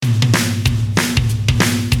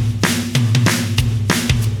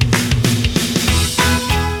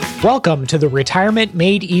Welcome to the Retirement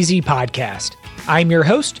Made Easy podcast. I'm your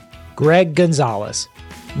host, Greg Gonzalez.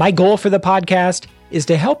 My goal for the podcast is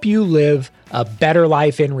to help you live a better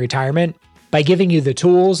life in retirement by giving you the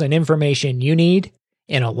tools and information you need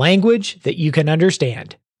in a language that you can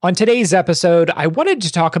understand. On today's episode, I wanted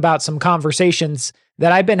to talk about some conversations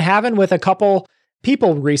that I've been having with a couple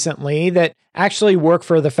people recently that actually work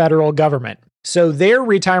for the federal government. So their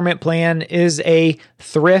retirement plan is a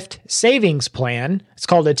thrift savings plan. It's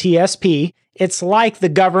called a TSP. It's like the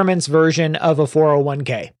government's version of a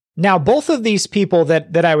 401k. Now, both of these people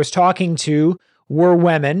that I was talking to were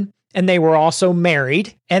women, and they were also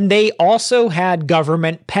married, and they also had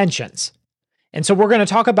government pensions. And so we're going to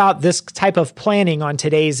talk about this type of planning on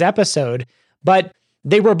today's episode, but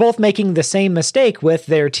they were both making the same mistake with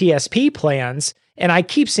their TSP plans. And I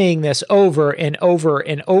keep seeing this over and over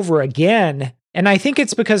and over again. And I think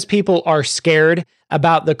it's because people are scared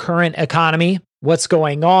about the current economy, what's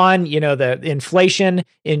going on. You know, the inflation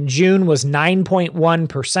in June was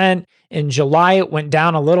 9.1%. In July, it went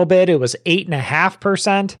down a little bit. It was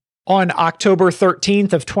 8.5%. On October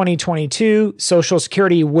 13th of 2022, Social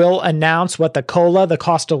Security will announce what the COLA, the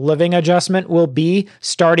cost of living adjustment, will be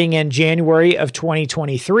starting in January of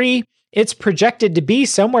 2023. It's projected to be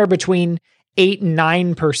somewhere between 8 and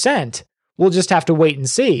 9%. We'll just have to wait and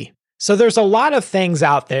see. So there's a lot of things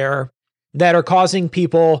out there that are causing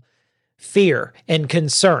people fear and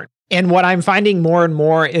concern. And what I'm finding more and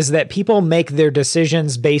more is that people make their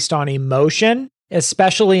decisions based on emotion,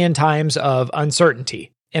 especially in times of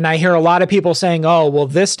uncertainty. And I hear a lot of people saying, oh, well,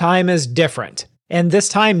 this time is different. And this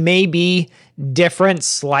time may be different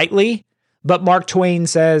slightly, but Mark Twain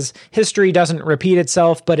says, history doesn't repeat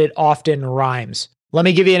itself, but it often rhymes. Let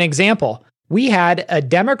me give you an example. We had a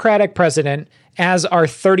Democratic president as our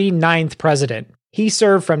 39th president. He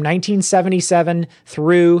served from 1977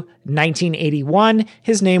 through 1981.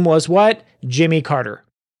 His name was what? Jimmy Carter.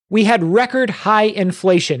 We had record high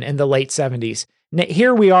inflation in the late 70s.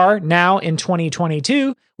 Here we are now in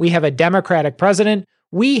 2022. We have a Democratic president.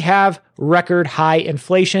 We have record high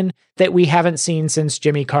inflation that we haven't seen since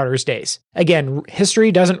Jimmy Carter's days. Again,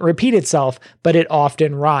 history doesn't repeat itself, but it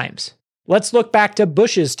often rhymes. Let's look back to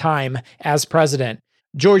Bush's time as president.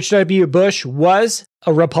 George W. Bush was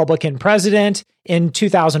a Republican president. In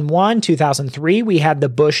 2001, 2003, we had the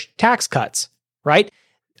Bush tax cuts, right?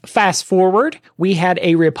 Fast forward, we had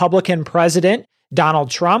a Republican president,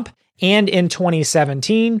 Donald Trump, and in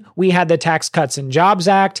 2017, we had the Tax Cuts and Jobs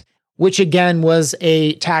Act, which again was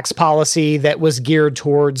a tax policy that was geared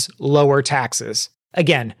towards lower taxes.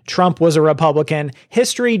 Again, Trump was a Republican.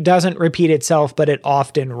 History doesn't repeat itself, but it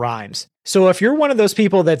often rhymes. So if you're one of those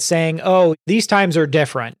people that's saying, oh, these times are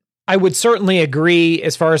different, I would certainly agree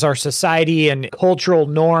as far as our society and cultural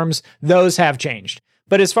norms, those have changed.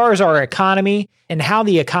 But as far as our economy and how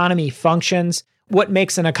the economy functions, what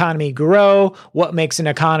makes an economy grow, what makes an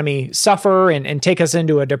economy suffer and take us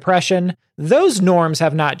into a depression, those norms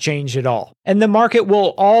have not changed at all. And the market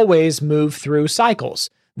will always move through cycles.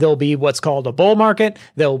 There'll be what's called a bull market,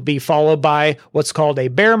 there'll be followed by what's called a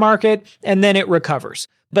bear market, and then it recovers.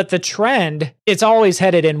 But the trend, it's always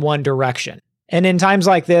headed in one direction. And in times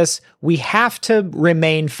like this, we have to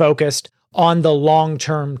remain focused on the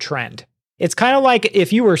long-term trend. It's kind of like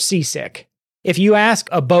if you were seasick. If you ask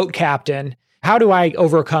a boat captain, how do I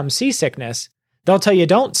overcome seasickness? They'll tell you,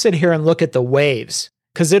 don't sit here and look at the waves,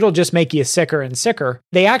 because it'll just make you sicker and sicker.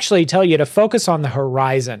 They actually tell you to focus on the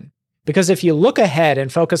horizon. Because if you look ahead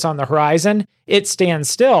and focus on the horizon, it stands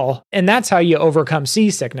still, and that's how you overcome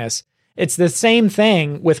seasickness. It's the same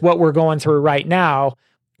thing with what we're going through right now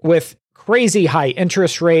with crazy high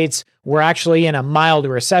interest rates. We're actually in a mild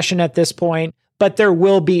recession at this point, but there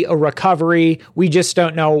will be a recovery. We just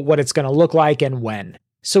don't know what it's going to look like and when.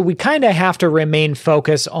 So we kind of have to remain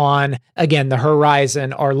focused on, again, the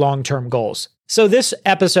horizon, our long-term goals. So this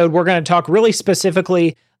episode, we're going to talk really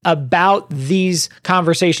specifically about these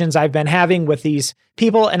conversations I've been having with these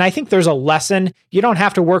people. And I think there's a lesson. You don't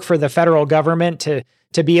have to work for the federal government to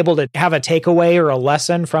be able to have a takeaway or a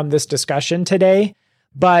lesson from this discussion today.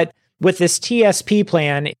 But with this TSP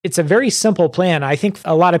plan, it's a very simple plan. I think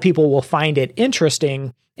a lot of people will find it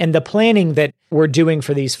interesting in the planning that we're doing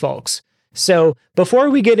for these folks. So before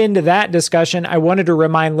we get into that discussion, I wanted to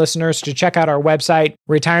remind listeners to check out our website,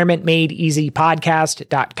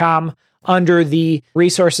 retirementmadeeasypodcast.com. Under the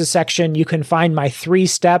resources section, you can find my 3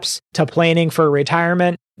 steps to planning for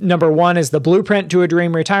retirement. Number 1 is the blueprint to a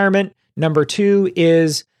dream retirement. Number 2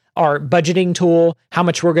 is our budgeting tool, how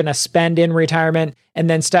much we're going to spend in retirement. And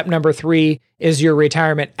then step number 3 is your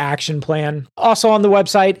retirement action plan. Also on the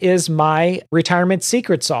website is my retirement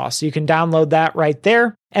secret sauce. You can download that right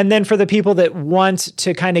there. And then for the people that want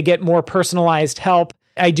to kind of get more personalized help,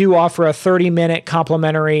 I do offer a 30-minute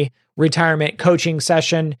complimentary retirement coaching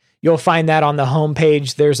session. You'll find that on the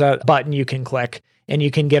homepage. There's a button you can click and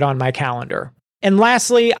you can get on my calendar. And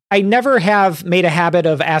lastly, I never have made a habit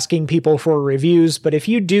of asking people for reviews, but if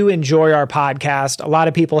you do enjoy our podcast, a lot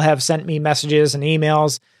of people have sent me messages and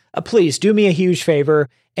emails. Please do me a huge favor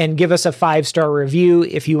and give us a 5-star review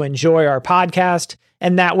if you enjoy our podcast.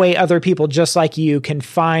 And that way, other people just like you can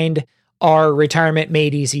find our Retirement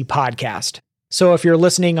Made Easy podcast. So if you're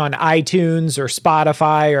listening on iTunes or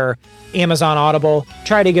Spotify or Amazon Audible,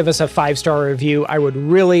 try to give us a 5-star review. I would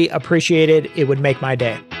really appreciate it. It would make my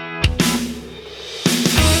day.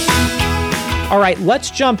 All right, let's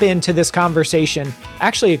jump into this conversation.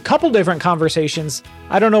 Actually, a couple different conversations.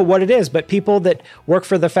 I don't know what it is, but people that work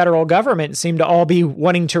for the federal government seem to all be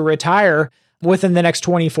wanting to retire within the next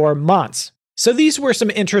 24 months. So these were some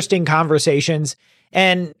interesting conversations,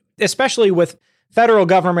 and especially with federal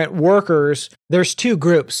government workers, there's two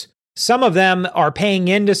groups. Some of them are paying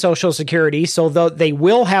into Social Security, so they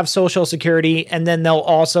will have Social Security, and then they'll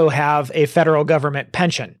also have a federal government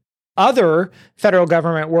pension. Other federal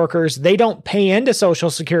government workers, they don't pay into Social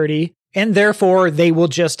Security, and therefore they will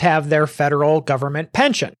just have their federal government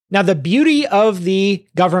pension. Now, the beauty of the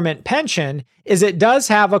government pension is it does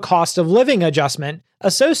have a cost of living adjustment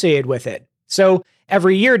associated with it. So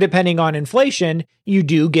every year, depending on inflation, you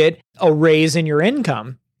do get a raise in your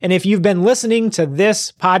income. And if you've been listening to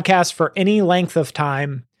this podcast for any length of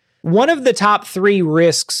time, one of the top 3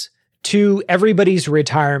 risks to everybody's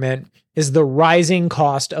retirement is the rising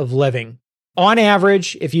cost of living. On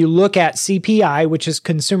average, if you look at CPI, which is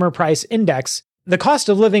Consumer Price Index, the cost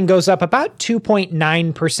of living goes up about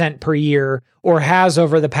 2.9% per year, or has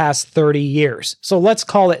over the past 30 years. So let's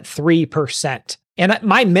call it 3%. And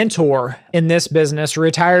my mentor in this business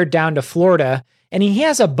retired down to Florida, and he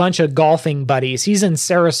has a bunch of golfing buddies. He's in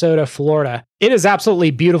Sarasota, Florida. It is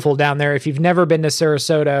absolutely beautiful down there. If you've never been to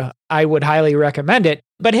Sarasota, I would highly recommend it.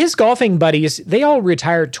 But his golfing buddies, they all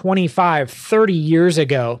retired 25, 30 years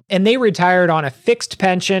ago, and they retired on a fixed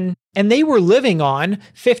pension, and they were living on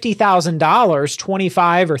 $50,000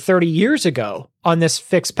 25 or 30 years ago on this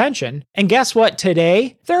fixed pension. And guess what?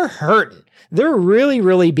 Today, they're hurting. They're really,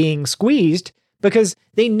 really being squeezed because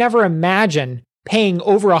they never imagined paying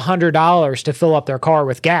over $100 to fill up their car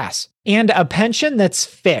with gas. And a pension that's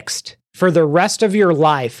fixed for the rest of your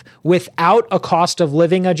life without a cost of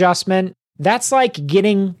living adjustment, that's like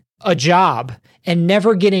getting a job and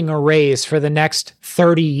never getting a raise for the next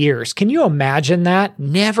 30 years. Can you imagine that?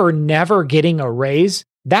 Never getting a raise?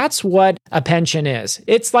 That's what a pension is.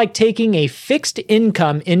 It's like taking a fixed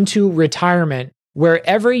income into retirement where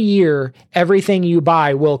every year, everything you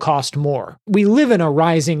buy will cost more. We live in a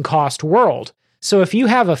rising cost world. So if you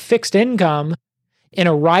have a fixed income in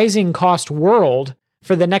a rising cost world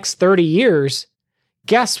for the next 30 years,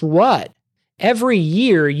 guess what? Every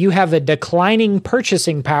year you have a declining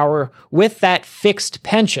purchasing power with that fixed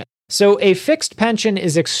pension. So a fixed pension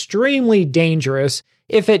is extremely dangerous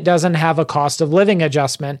if it doesn't have a cost of living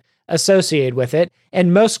adjustment associated with it.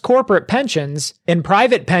 And most corporate pensions and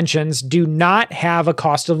private pensions do not have a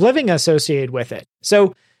cost of living associated with it.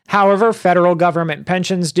 So however, federal government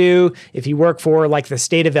pensions do. If you work for like the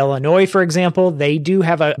state of Illinois, for example, they do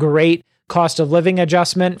have a great cost of living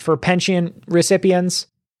adjustment for pension recipients.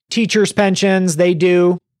 Teachers' pensions, they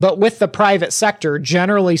do. But with the private sector,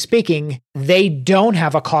 generally speaking, they don't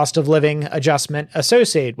have a cost of living adjustment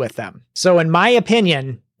associated with them. So in my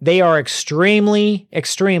opinion, they are extremely,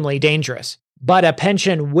 extremely dangerous. But a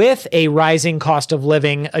pension with a rising cost of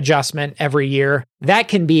living adjustment every year, that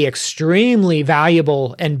can be extremely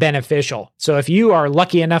valuable and beneficial. So if you are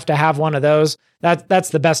lucky enough to have one of those, that's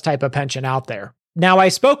the best type of pension out there. Now, I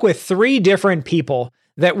spoke with 3 different people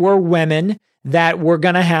that were women that were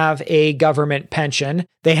going to have a government pension.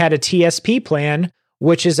 They had a TSP plan,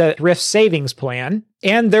 which is a thrift savings plan,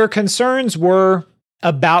 and their concerns were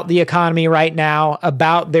about the economy right now,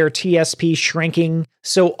 about their TSP shrinking.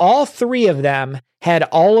 So all 3 of them had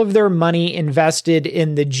all of their money invested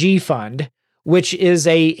in the G Fund, which is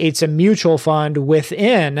it's a mutual fund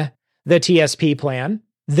within the TSP plan.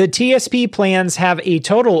 The TSP plans have a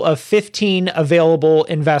total of 15 available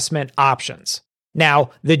investment options. Now,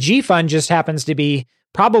 the G Fund just happens to be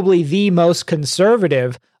probably the most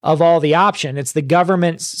conservative of all the options. It's the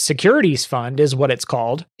government securities fund is what it's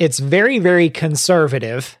called. It's very, very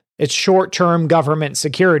conservative. It's short-term government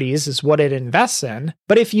securities is what it invests in.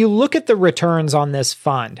 But if you look at the returns on this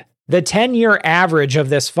fund, the 10-year average of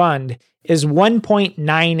this fund is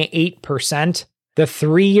 1.98%. The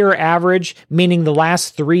 3-year average, meaning the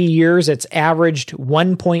last 3 years, it's averaged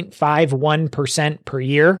 1.51% per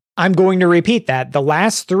year. I'm going to repeat that. The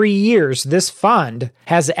last 3 years, this fund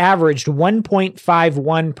has averaged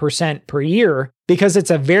 1.51% per year because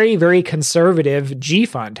it's a very, very conservative G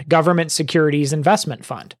fund, Government Securities Investment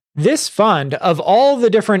Fund. This fund, of all the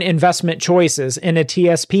different investment choices in a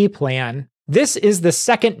TSP plan, this is the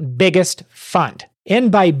second biggest fund.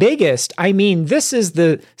 And by biggest, I mean this is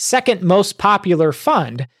the second most popular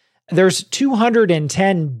fund. There's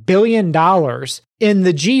 $210 billion in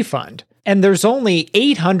the G fund, and there's only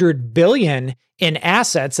 $800 billion in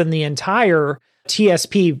assets in the entire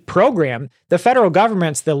TSP program. The federal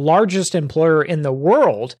government's the largest employer in the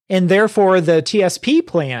world, and therefore the TSP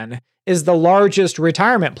plan is the largest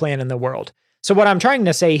retirement plan in the world. So what I'm trying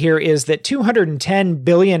to say here is that $210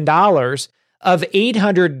 billion of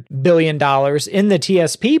 $800 billion in the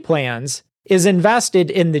TSP plans is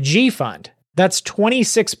invested in the G fund. That's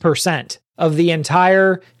 26% of the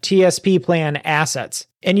entire TSP plan assets.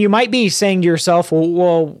 And you might be saying to yourself,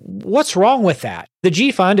 well, what's wrong with that? The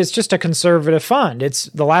G fund is just a conservative fund. It's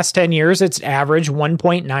the last 10 years, it's averaged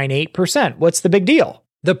 1.98%. What's the big deal?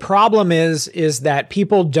 The problem is that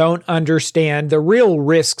people don't understand the real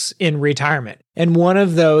risks in retirement. And one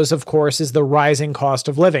of those, of course, is the rising cost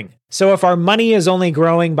of living. So if our money is only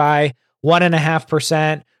growing by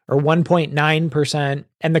 1.5% or 1.9%,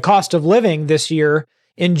 and the cost of living this year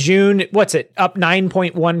in June, up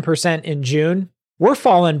 9.1% in June, we're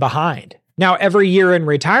falling behind. Now, every year in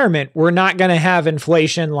retirement, we're not going to have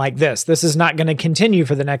inflation like this. This is not going to continue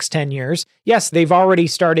for the next 10 years. Yes, they've already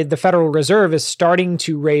started, the Federal Reserve is starting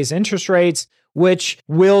to raise interest rates, which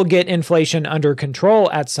will get inflation under control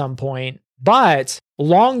at some point. But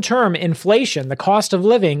long-term inflation, the cost of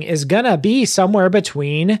living, is going to be somewhere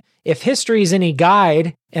between, if history is any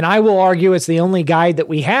guide, and I will argue it's the only guide that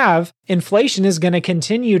we have, inflation is going to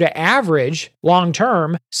continue to average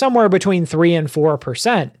long-term somewhere between 3 and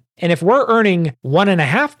 4%. And if we're earning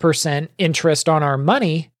 1.5% interest on our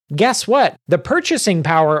money, guess what? The purchasing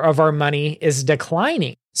power of our money is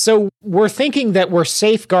declining. So we're thinking that we're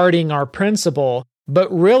safeguarding our principal,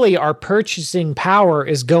 but really our purchasing power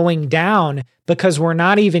is going down because we're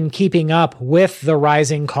not even keeping up with the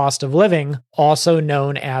rising cost of living, also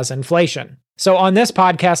known as inflation. So on this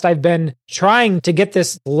podcast, I've been trying to get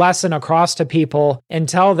this lesson across to people and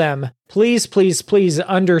tell them, please, please, please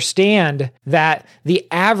understand that the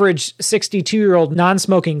average 62-year-old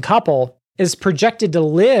non-smoking couple is projected to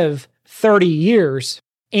live 30 years.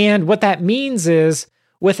 And what that means is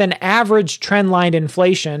with an average trendline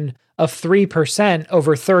inflation of 3%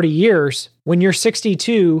 over 30 years, when you're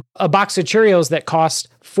 62, a box of Cheerios that costs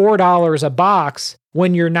 $4 a box,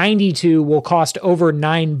 when you're 92 will cost over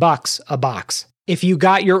 $9 a box. If you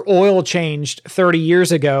got your oil changed 30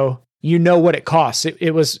 years ago, you know what it costs.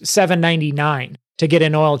 It was $7.99 to get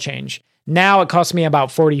an oil change. Now it costs me about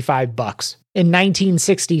 $45. In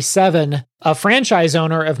 1967, a franchise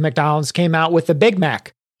owner of McDonald's came out with the Big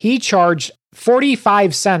Mac. He charged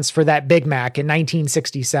 45 cents for that Big Mac in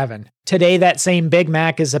 1967. Today, that same Big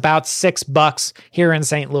Mac is about $6 here in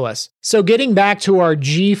St. Louis. So getting back to our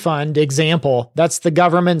G fund example, that's the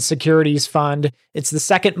Government Securities Fund. It's the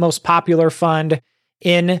second most popular fund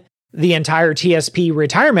in the entire TSP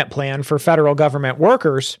retirement plan for federal government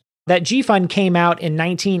workers. That G fund came out in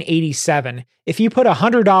 1987. If you put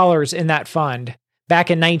 $100 in that fund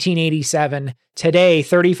back in 1987, today,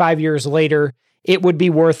 35 years later, it would be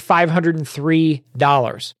worth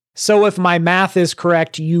 $503. So if my math is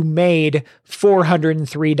correct, you made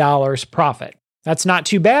 $403 profit. That's not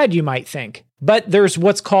too bad, you might think. But there's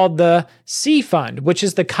what's called the C fund, which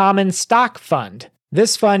is the common stock fund.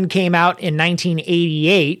 This fund came out in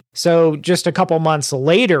 1988, so just a couple months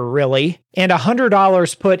later, really. And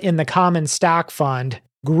 $100 put in the common stock fund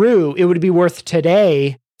grew. It would be worth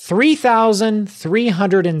today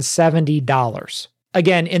 $3,370.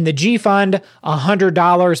 Again, in the G fund, $100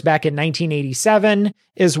 back in 1987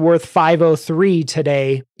 is worth $503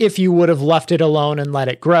 today if you would have left it alone and let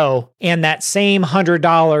it grow. And that same $100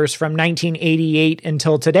 from 1988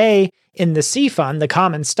 until today in the C fund, the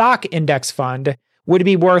common stock index fund, would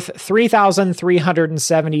be worth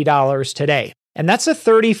 $3,370 today. And that's a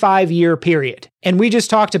 35-year period. And we just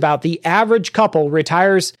talked about the average couple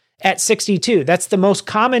retires at 62. That's the most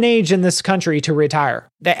common age in this country to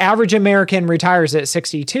retire. The average American retires at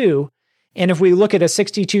 62. And if we look at a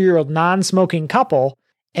 62-year-old non-smoking couple,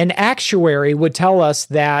 an actuary would tell us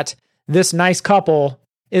that this nice couple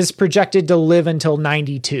is projected to live until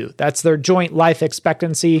 92. That's their joint life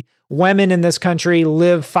expectancy. Women in this country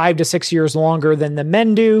live 5 to 6 years longer than the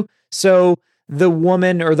men do. So the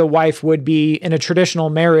woman or the wife would be in a traditional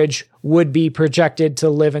marriage would be projected to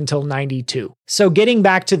live until 92. So getting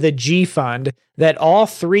back to the G fund, that all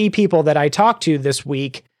three people that I talked to this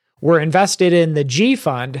week were invested in the G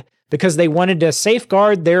fund because they wanted to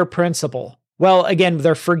safeguard their principal. Well, again,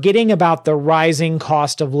 they're forgetting about the rising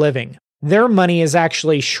cost of living. Their money is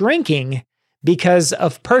actually shrinking because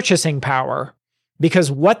of purchasing power,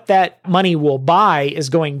 because what that money will buy is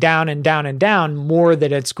going down and down and down more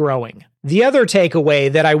than it's growing. The other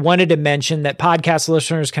takeaway that I wanted to mention that podcast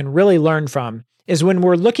listeners can really learn from is when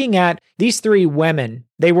we're looking at these three women,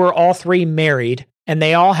 they were all three married and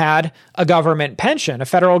they all had a government pension, a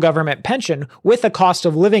federal government pension with a cost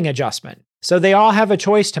of living adjustment. So they all have a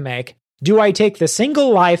choice to make. Do I take the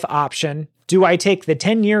single life option? Do I take the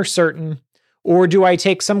 10-year certain? Or do I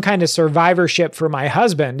take some kind of survivorship for my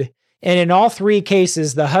husband? And in all three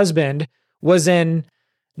cases, the husband was in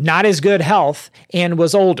not as good health and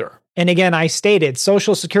was older. And again, I stated,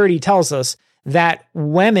 Social Security tells us that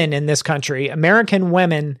women in this country, American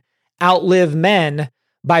women, outlive men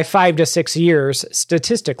by 5 to 6 years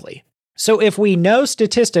statistically. So if we know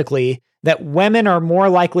statistically that women are more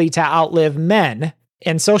likely to outlive men,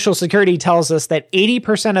 and Social Security tells us that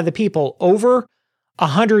 80% of the people over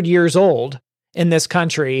 100 years old in this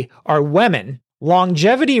country are women,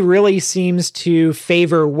 longevity really seems to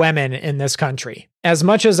favor women in this country. As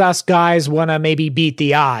much as us guys want to maybe beat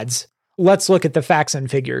the odds, let's look at the facts and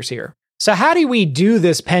figures here. So how do we do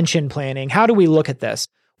this pension planning? How do we look at this?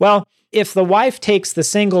 Well, if the wife takes the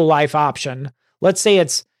single life option, let's say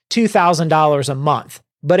it's $2,000 a month.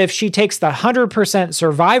 But if she takes the 100%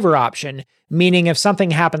 survivor option, meaning if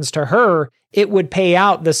something happens to her, it would pay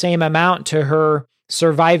out the same amount to her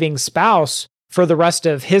surviving spouse for the rest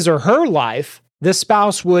of his or her life, the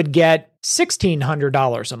spouse would get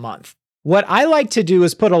 $1,600 a month. What I like to do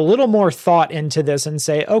is put a little more thought into this and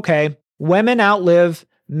say, okay, women outlive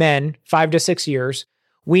men 5 to 6 years.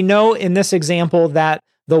 We know in this example that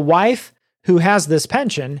the wife who has this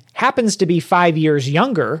pension happens to be 5 years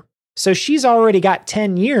younger, so she's already got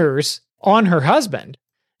 10 years on her husband.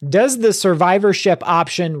 Does the survivorship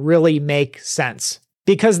option really make sense?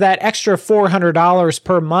 Because that extra $400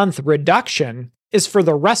 per month reduction is for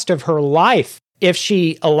the rest of her life if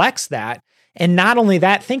she elects that. And not only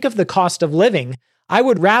that, think of the cost of living. I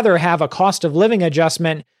would rather have a cost of living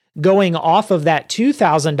adjustment going off of that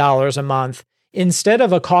 $2,000 a month instead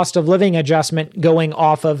of a cost of living adjustment going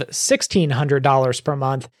off of $1,600 per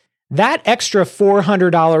month. That extra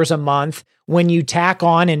 $400 a month, when you tack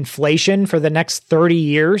on inflation for the next 30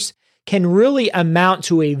 years, can really amount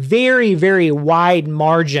to a very, very wide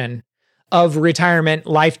margin of retirement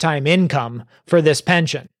lifetime income for this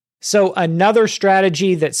pension. So another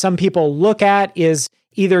strategy that some people look at is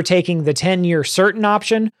either taking the 10-year certain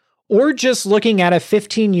option or just looking at a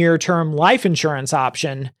 15-year term life insurance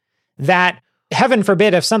option that, heaven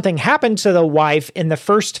forbid, if something happened to the wife in the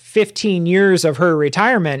first 15 years of her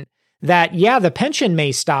retirement, that, yeah, the pension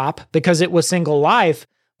may stop because it was single life,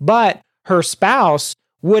 but her spouse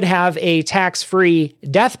would have a tax-free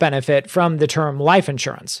death benefit from the term life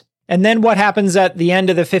insurance. And then what happens at the end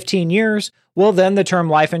of the 15 years? Well, then the term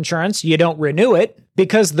life insurance, you don't renew it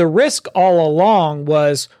because the risk all along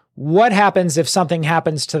was what happens if something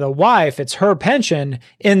happens to the wife? It's her pension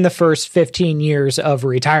in the first 15 years of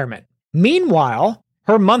retirement. Meanwhile,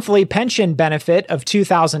 her monthly pension benefit of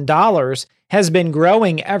 $2,000 has been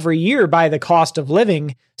growing every year by the cost of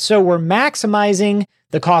living. So we're maximizing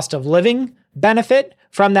the cost of living benefit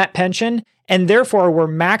from that pension, and therefore we're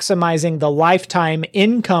maximizing the lifetime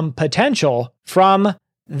income potential from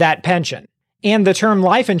that pension. And the term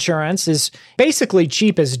life insurance is basically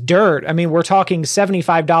cheap as dirt. I mean, we're talking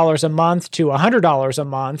 $75 a month to $100 a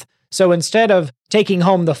month. So instead of taking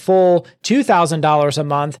home the full $2,000 a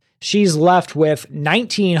month, she's left with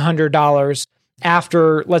 $1,900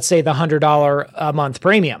 after, let's say, the $100 a month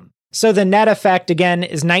premium. So the net effect, again,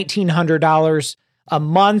 is $1,900 a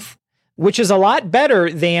month, which is a lot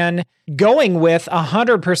better than going with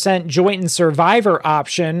 100% joint and survivor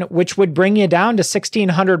option, which would bring you down to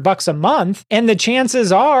 $1,600 a month. And the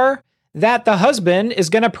chances are that the husband is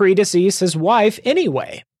going to predecease his wife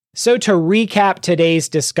anyway. So to recap today's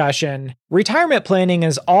discussion, retirement planning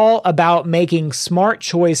is all about making smart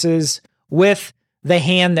choices with the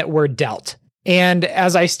hand that we're dealt. And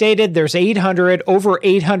as I stated, there's over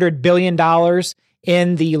 $800 billion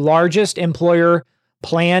in the largest employer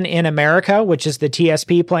plan in America, which is the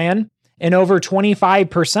TSP plan. And over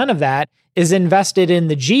 25% of that is invested in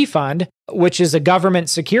the G fund, which is a government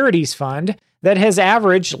securities fund that has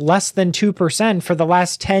averaged less than 2% for the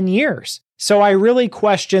last 10 years. So I really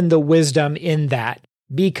question the wisdom in that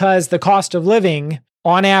because the cost of living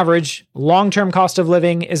On average, long-term cost of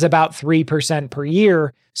living is about 3% per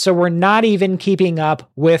year, so we're not even keeping up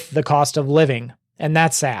with the cost of living, and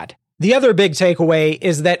that's sad. The other big takeaway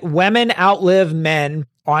is that women outlive men,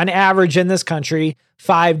 on average in this country,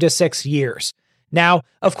 5 to 6 years. Now,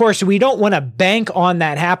 of course, we don't want to bank on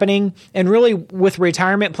that happening, and really with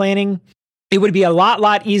retirement planning, it would be a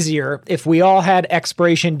lot easier if we all had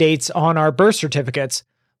expiration dates on our birth certificates,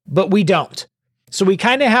 but we don't. So we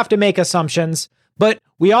kind of have to make assumptions, but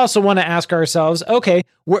we also want to ask ourselves, okay,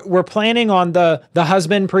 we're planning on the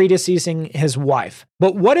husband predeceasing his wife,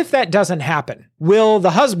 but what if that doesn't happen? Will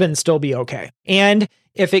the husband still be okay? And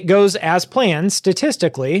if it goes as planned,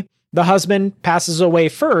 statistically, the husband passes away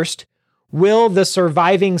first, will the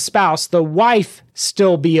surviving spouse, the wife,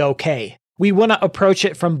 still be okay? We want to approach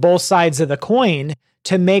it from both sides of the coin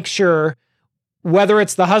to make sure, whether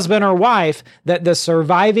it's the husband or wife, that the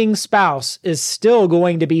surviving spouse is still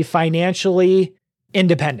going to be financially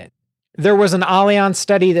independent. There was an Allianz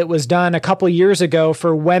study that was done a couple years ago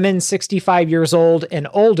for women 65 years old and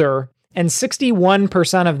older, and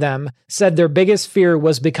 61% of them said their biggest fear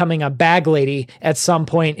was becoming a bag lady at some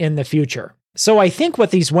point in the future. So I think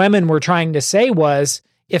what these women were trying to say was,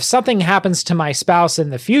 if something happens to my spouse in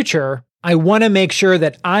the future, I want to make sure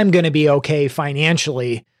that I'm going to be okay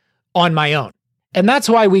financially on my own. And that's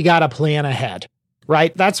why we got to plan ahead,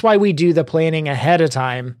 right? That's why we do the planning ahead of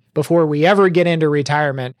time before we ever get into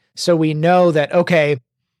retirement. So we know that, okay,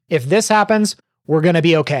 if this happens, we're going to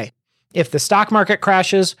be okay. If the stock market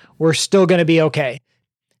crashes, we're still going to be okay.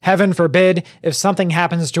 Heaven forbid, if something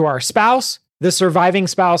happens to our spouse, the surviving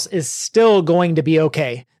spouse is still going to be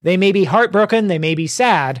okay. They may be heartbroken, they may be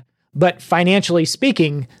sad, but financially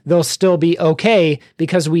speaking, they'll still be okay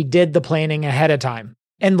because we did the planning ahead of time.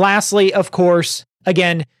 And lastly, of course,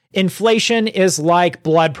 again, inflation is like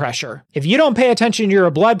blood pressure. If you don't pay attention to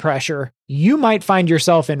your blood pressure, you might find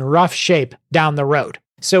yourself in rough shape down the road.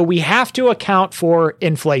 So we have to account for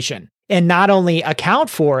inflation, and not only account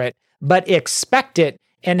for it, but expect it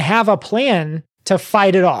and have a plan to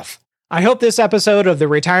fight it off. I hope this episode of the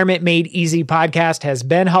Retirement Made Easy podcast has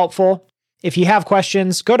been helpful. If you have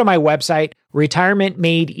questions, go to my website,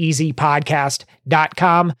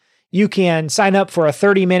 retirementmadeeasypodcast.com. You can sign up for a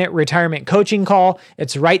 30-minute retirement coaching call.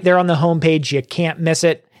 It's right there on the homepage. You can't miss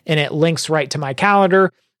it. And it links right to my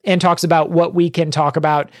calendar and talks about what we can talk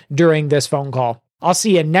about during this phone call. I'll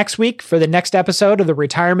see you next week for the next episode of the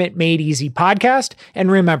Retirement Made Easy podcast.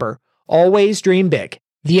 And remember, always dream big.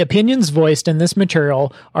 The opinions voiced in this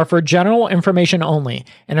material are for general information only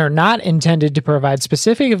and are not intended to provide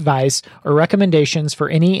specific advice or recommendations for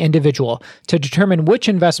any individual. To determine which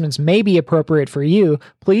investments may be appropriate for you,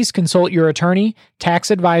 please consult your attorney,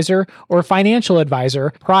 tax advisor, or financial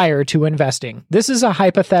advisor prior to investing. This is a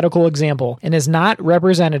hypothetical example and is not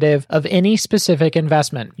representative of any specific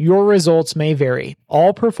investment. Your results may vary.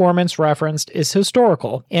 All performance referenced is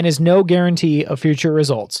historical and is no guarantee of future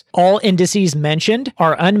results. All indices mentioned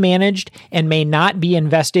are unmanaged and may not be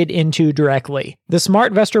invested into directly. The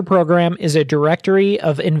SmartVestor program is a directory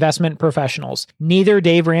of investment professionals. Neither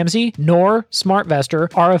Dave Ramsey nor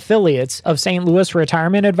SmartVestor are affiliates of St. Louis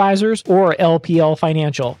Retirement Advisors or LPL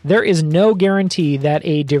Financial. There is no guarantee that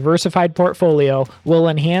a diversified portfolio will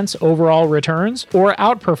enhance overall returns or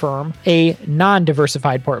outperform a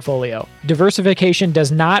non-diversified portfolio. Diversification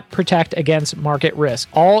does not protect against market risk.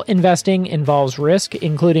 All investing involves risk,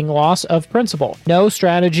 including loss of principal. No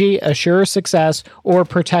strategy assures success or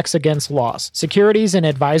protects against loss. Securities and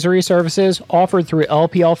advisory services offered through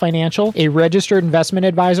LPL Financial, a registered investment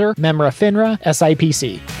advisor, member FINRA,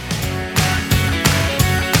 SIPC.